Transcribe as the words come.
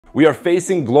We are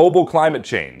facing global climate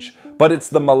change, but it's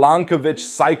the Milankovic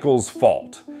cycle's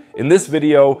fault. In this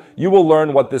video, you will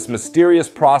learn what this mysterious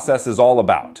process is all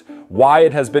about, why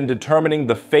it has been determining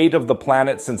the fate of the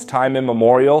planet since time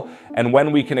immemorial, and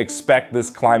when we can expect this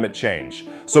climate change.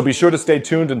 So be sure to stay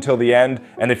tuned until the end,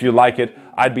 and if you like it,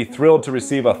 I'd be thrilled to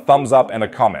receive a thumbs up and a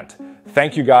comment.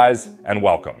 Thank you guys, and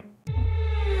welcome.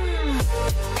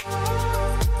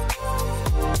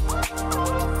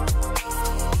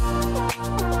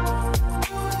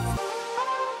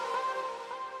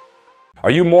 Are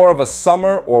you more of a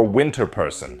summer or winter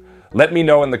person? Let me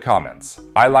know in the comments.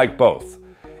 I like both.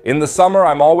 In the summer,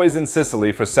 I'm always in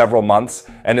Sicily for several months,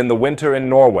 and in the winter in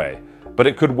Norway. But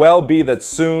it could well be that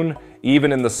soon,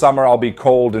 even in the summer, I'll be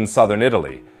cold in southern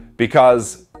Italy.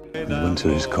 Because winter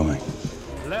is coming.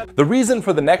 The reason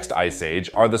for the next ice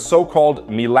age are the so-called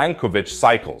Milankovic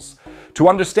cycles. To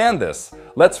understand this,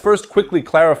 let's first quickly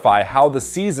clarify how the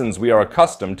seasons we are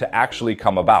accustomed to actually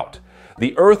come about.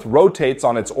 The Earth rotates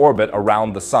on its orbit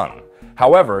around the Sun.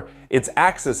 However, its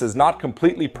axis is not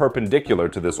completely perpendicular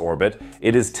to this orbit,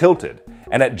 it is tilted,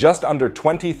 and at just under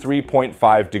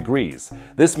 23.5 degrees.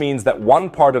 This means that one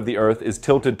part of the Earth is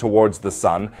tilted towards the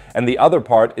Sun, and the other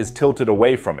part is tilted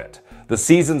away from it. The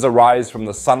seasons arise from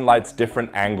the sunlight's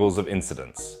different angles of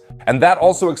incidence. And that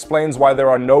also explains why there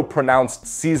are no pronounced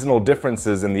seasonal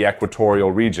differences in the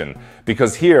equatorial region,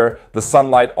 because here, the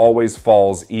sunlight always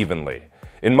falls evenly.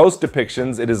 In most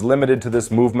depictions, it is limited to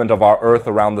this movement of our Earth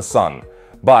around the Sun.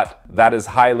 But that is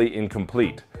highly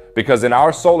incomplete, because in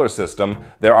our solar system,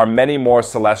 there are many more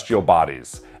celestial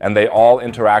bodies, and they all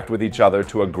interact with each other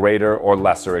to a greater or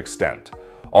lesser extent.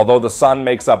 Although the Sun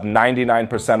makes up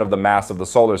 99% of the mass of the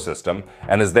solar system,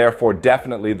 and is therefore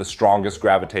definitely the strongest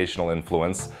gravitational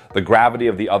influence, the gravity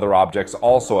of the other objects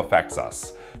also affects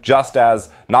us, just as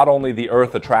not only the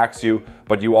Earth attracts you,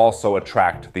 but you also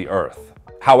attract the Earth.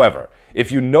 However, if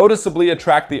you noticeably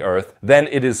attract the Earth, then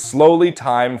it is slowly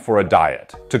time for a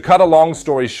diet. To cut a long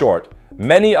story short,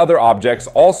 many other objects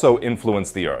also influence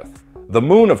the Earth. The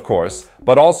Moon, of course,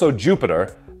 but also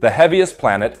Jupiter, the heaviest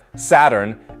planet,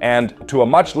 Saturn, and, to a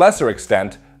much lesser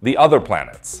extent, the other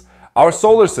planets. Our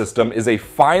solar system is a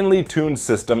finely tuned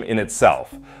system in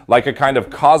itself, like a kind of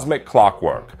cosmic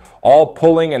clockwork, all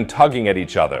pulling and tugging at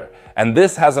each other, and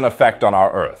this has an effect on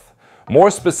our Earth.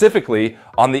 More specifically,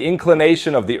 on the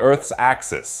inclination of the Earth's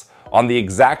axis, on the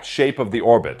exact shape of the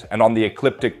orbit, and on the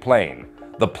ecliptic plane,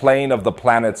 the plane of the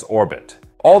planet's orbit.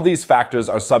 All these factors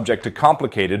are subject to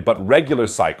complicated but regular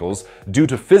cycles due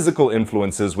to physical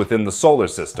influences within the solar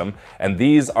system, and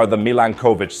these are the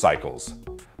Milankovic cycles.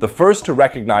 The first to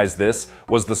recognize this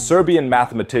was the Serbian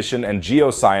mathematician and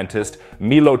geoscientist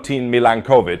Milutin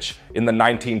Milankovic in the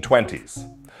 1920s.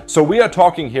 So we are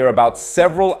talking here about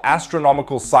several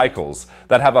astronomical cycles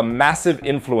that have a massive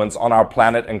influence on our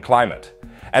planet and climate.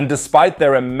 And despite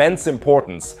their immense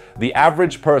importance, the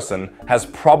average person has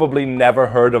probably never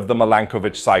heard of the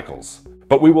Milankovic cycles.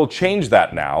 But we will change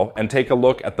that now and take a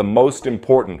look at the most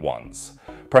important ones.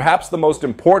 Perhaps the most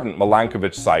important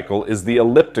Milankovic cycle is the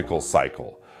elliptical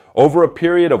cycle. Over a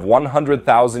period of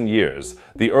 100,000 years,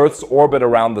 the Earth's orbit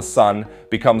around the Sun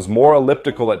becomes more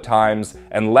elliptical at times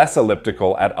and less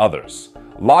elliptical at others.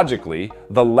 Logically,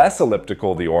 the less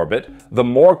elliptical the orbit, the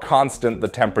more constant the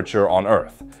temperature on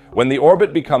Earth. When the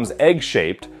orbit becomes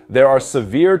egg-shaped, there are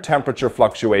severe temperature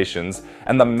fluctuations,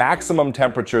 and the maximum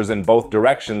temperatures in both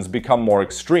directions become more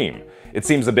extreme. It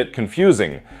seems a bit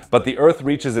confusing, but the Earth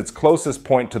reaches its closest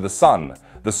point to the Sun,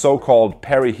 the so-called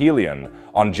perihelion,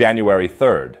 on January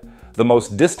 3rd. The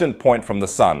most distant point from the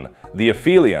Sun, the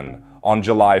aphelion, on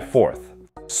July 4th.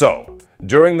 So,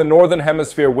 during the Northern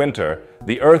Hemisphere winter,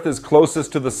 the Earth is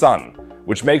closest to the Sun,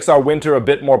 which makes our winter a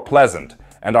bit more pleasant,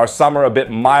 and our summer a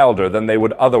bit milder than they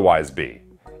would otherwise be.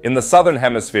 In the Southern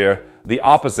Hemisphere, the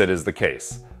opposite is the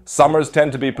case. Summers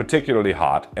tend to be particularly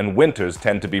hot, and winters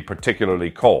tend to be particularly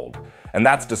cold. And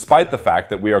that's despite the fact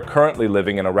that we are currently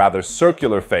living in a rather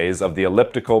circular phase of the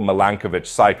elliptical Milankovic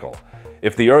cycle.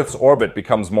 If the Earth's orbit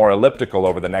becomes more elliptical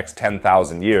over the next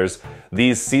 10,000 years,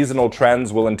 these seasonal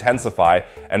trends will intensify,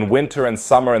 and winter and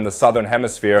summer in the Southern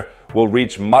Hemisphere will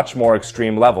reach much more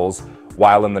extreme levels,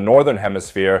 while in the Northern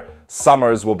Hemisphere,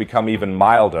 summers will become even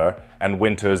milder and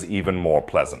winters even more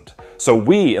pleasant. So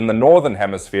we in the Northern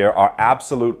Hemisphere are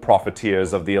absolute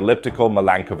profiteers of the elliptical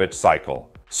Milankovic cycle.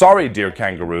 Sorry, dear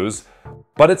kangaroos,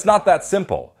 but it's not that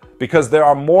simple, because there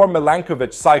are more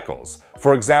Milankovic cycles.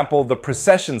 For example, the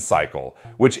procession cycle,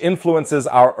 which influences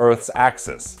our Earth's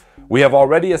axis. We have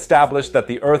already established that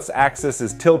the Earth's axis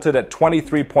is tilted at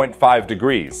 23.5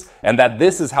 degrees, and that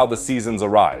this is how the seasons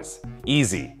arise.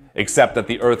 Easy, except that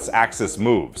the Earth's axis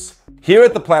moves. Here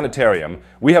at the planetarium,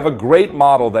 we have a great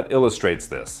model that illustrates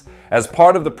this. As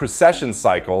part of the precession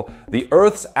cycle, the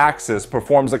Earth's axis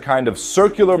performs a kind of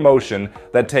circular motion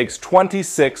that takes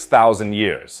 26,000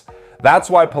 years.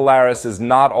 That's why Polaris is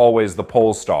not always the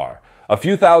pole star. A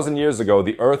few thousand years ago,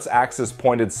 the Earth's axis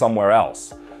pointed somewhere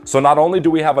else. So not only do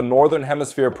we have a northern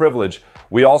hemisphere privilege,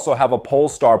 we also have a pole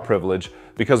star privilege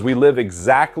because we live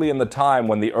exactly in the time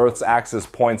when the Earth's axis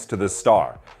points to this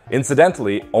star.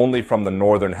 Incidentally, only from the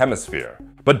northern hemisphere.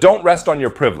 But don't rest on your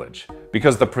privilege,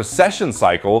 because the precession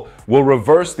cycle will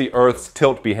reverse the Earth's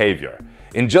tilt behavior.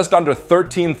 In just under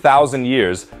 13,000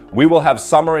 years, we will have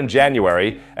summer in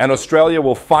January, and Australia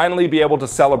will finally be able to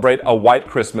celebrate a white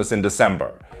Christmas in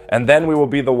December. And then we will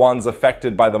be the ones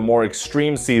affected by the more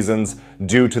extreme seasons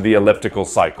due to the elliptical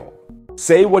cycle.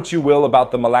 Say what you will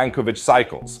about the Milankovic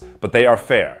cycles, but they are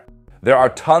fair. There are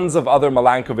tons of other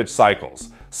Milankovic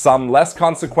cycles, some less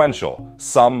consequential,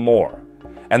 some more.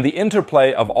 And the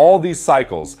interplay of all these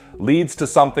cycles leads to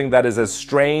something that is as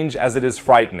strange as it is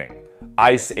frightening: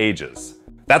 ice ages.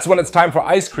 That's when it's time for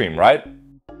ice cream, right?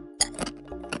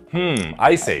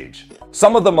 Ice age.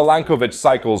 Some of the Milankovic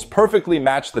cycles perfectly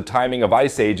match the timing of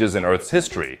ice ages in Earth's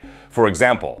history. For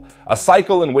example, a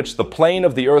cycle in which the plane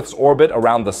of the Earth's orbit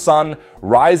around the Sun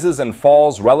rises and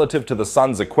falls relative to the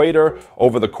Sun's equator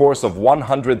over the course of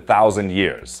 100,000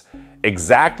 years.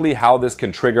 Exactly how this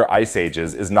can trigger ice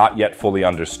ages is not yet fully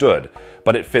understood,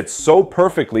 but it fits so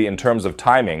perfectly in terms of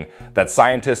timing that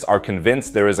scientists are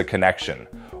convinced there is a connection.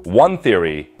 One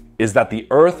theory is that the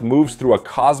Earth moves through a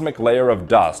cosmic layer of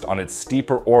dust on its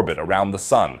steeper orbit around the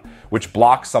Sun, which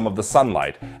blocks some of the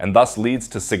sunlight and thus leads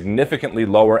to significantly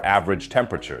lower average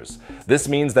temperatures. This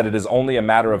means that it is only a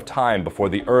matter of time before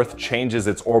the Earth changes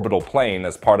its orbital plane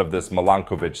as part of this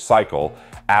Milankovic cycle,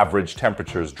 average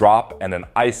temperatures drop, and an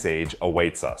ice age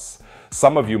awaits us.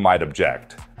 Some of you might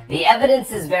object. The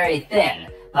evidence is very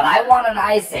thin, but I want an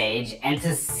ice age and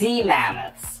to see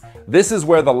mammoths. This is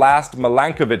where the last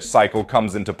Milankovic cycle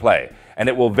comes into play, and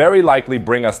it will very likely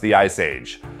bring us the ice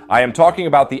age. I am talking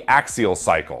about the axial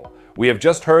cycle. We have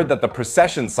just heard that the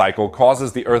precession cycle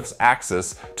causes the Earth's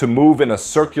axis to move in a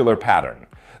circular pattern.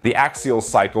 The axial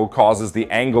cycle causes the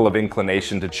angle of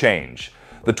inclination to change.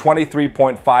 The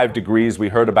 23.5 degrees we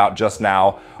heard about just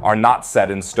now are not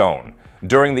set in stone.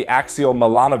 During the axial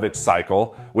Milankovic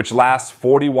cycle, which lasts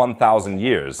 41,000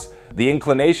 years, the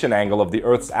inclination angle of the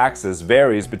Earth's axis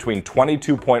varies between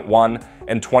 22.1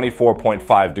 and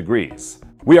 24.5 degrees.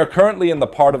 We are currently in the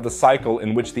part of the cycle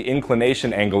in which the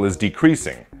inclination angle is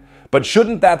decreasing. But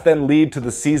shouldn't that then lead to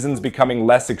the seasons becoming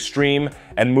less extreme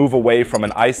and move away from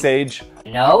an ice age?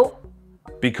 No.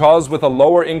 Because with a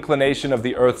lower inclination of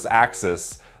the Earth's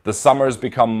axis, the summers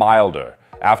become milder.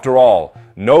 After all,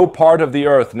 no part of the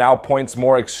Earth now points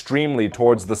more extremely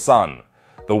towards the sun.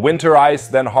 The winter ice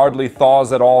then hardly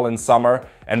thaws at all in summer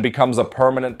and becomes a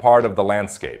permanent part of the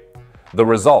landscape. The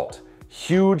result: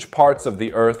 huge parts of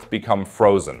the Earth become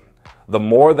frozen. The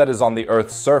more that is on the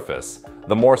Earth's surface,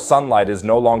 the more sunlight is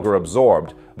no longer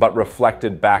absorbed but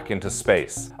reflected back into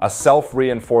space. A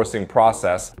self-reinforcing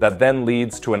process that then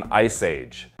leads to an ice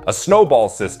age. A snowball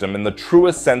system in the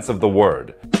truest sense of the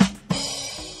word.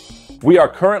 We are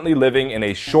currently living in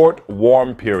a short,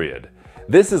 warm period.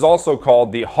 This is also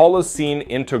called the Holocene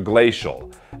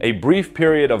interglacial, a brief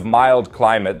period of mild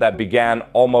climate that began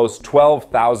almost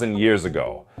 12,000 years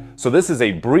ago. So this is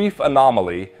a brief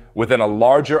anomaly within a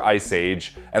larger ice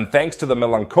age, and thanks to the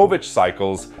Milankovic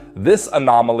cycles, this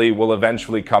anomaly will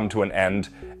eventually come to an end,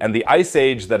 and the ice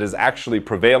age that is actually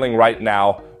prevailing right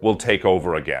now will take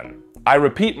over again. I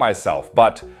repeat myself,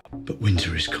 but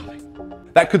winter is coming.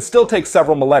 That could still take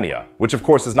several millennia, which of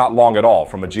course is not long at all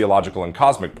from a geological and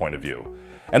cosmic point of view.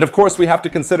 And of course we have to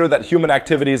consider that human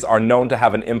activities are known to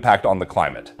have an impact on the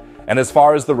climate. And as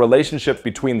far as the relationship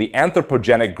between the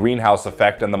anthropogenic greenhouse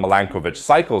effect and the Milankovic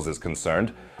cycles is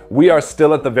concerned, we are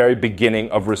still at the very beginning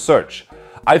of research.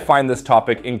 I find this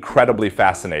topic incredibly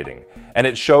fascinating, and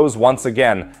it shows once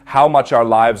again how much our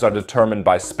lives are determined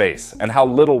by space and how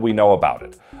little we know about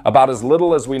it. About as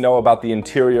little as we know about the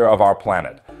interior of our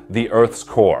planet, the Earth's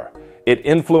core. It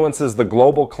influences the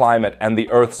global climate and the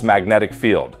Earth's magnetic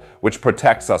field, which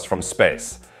protects us from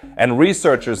space. And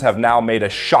researchers have now made a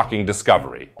shocking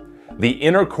discovery. The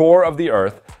inner core of the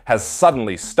Earth has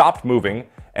suddenly stopped moving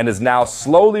and is now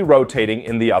slowly rotating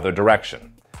in the other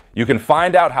direction. You can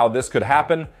find out how this could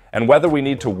happen and whether we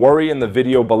need to worry in the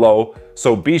video below,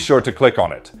 so be sure to click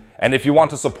on it. And if you want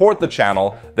to support the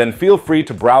channel, then feel free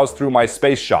to browse through my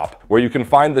space shop, where you can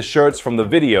find the shirts from the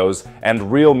videos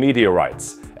and real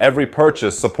meteorites. Every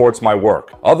purchase supports my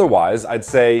work. Otherwise, I'd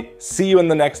say, see you in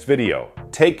the next video.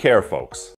 Take care, folks.